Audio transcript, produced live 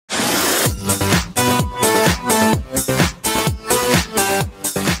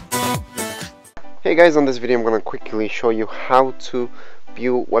Hey guys, on this video I'm going to quickly show you how to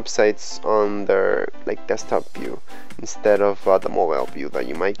view websites on their desktop view instead of the mobile view that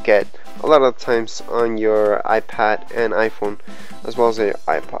you might get a lot of times on your iPad and iPhone as well as your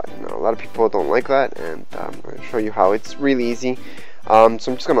iPod. Now a lot of people don't like that, and I'm going to show you how. It's really easy. So I'm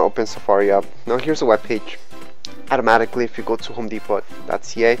just going to open Safari up. Now here's a web page. Automatically, if you go to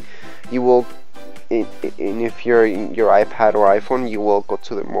homedepot.ca, you will, if you're in your iPad or iPhone, you will go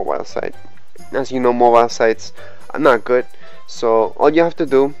to the mobile site. As you know, mobile sites are not good, so all you have to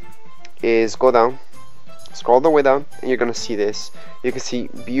do is go down, scroll the way down, and you're gonna see this. You can see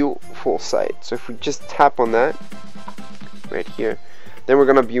view full site. So if we just tap on that right here, then we're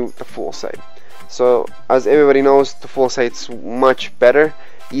gonna view the full site. So as everybody knows, the full site's much better,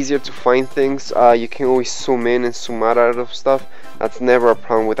 easier to find things. You can always zoom in and zoom out of stuff. That's never a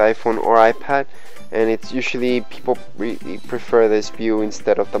problem with iPhone or iPad, and it's usually people really prefer this view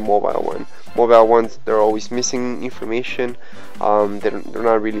instead of the mobile one. Mobile ones, they're always missing information, they're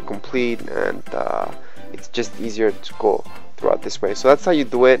not really complete, and it's just easier to go throughout this way. So that's how you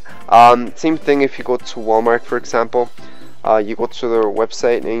do it. Same thing if you go to Walmart, for example. You go to their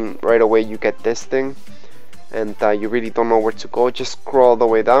website and right away you get this thing, and you really don't know where to go. Just scroll all the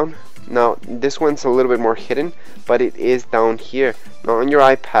way down. Now this one's a little bit more hidden, but it is down here. Now on your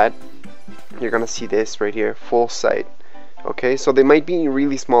iPad, you're gonna see this right here, full site. Okay, so they might be in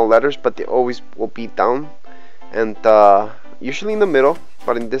really small letters, but they always will be down, and usually in the middle,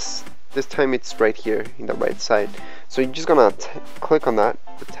 but in this time it's right here in the right side. So you're just gonna click on that,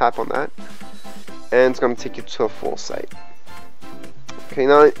 tap on that, and it's gonna take you to a full site. Okay,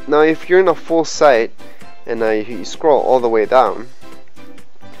 now if you're in a full site and you scroll all the way down,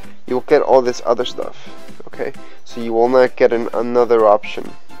 you'll get all this other stuff. Okay, so you will not get another option.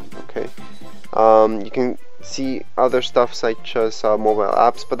 Okay, you can see other stuff such as mobile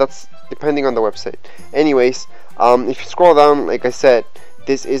apps, but that's depending on the website. Anyways, if you scroll down, like I said,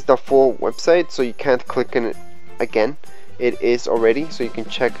 this is the full website, so you can't click on it again. It is already, so you can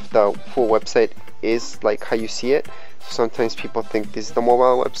check if the full website is like how you see it. So sometimes people think this is the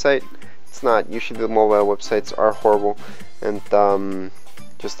mobile website. It's not. Usually the mobile websites are horrible, and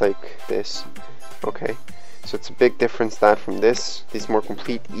just like this. Okay, so it's a big difference that from this. This is more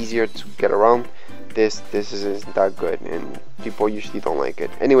complete, easier to get around. This isn't that good, and people usually don't like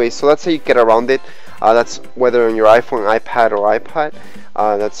it. Anyway, so that's how you get around it. That's whether on your iPhone, iPad, or iPad.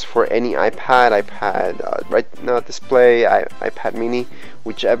 That's for any iPad, retina display, iPad mini,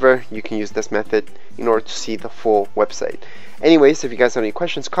 whichever. You can use this method in order to see the full website. Anyways, if you guys have any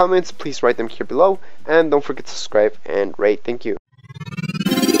questions, comments, please write them here below, and don't forget to subscribe and rate. Thank you.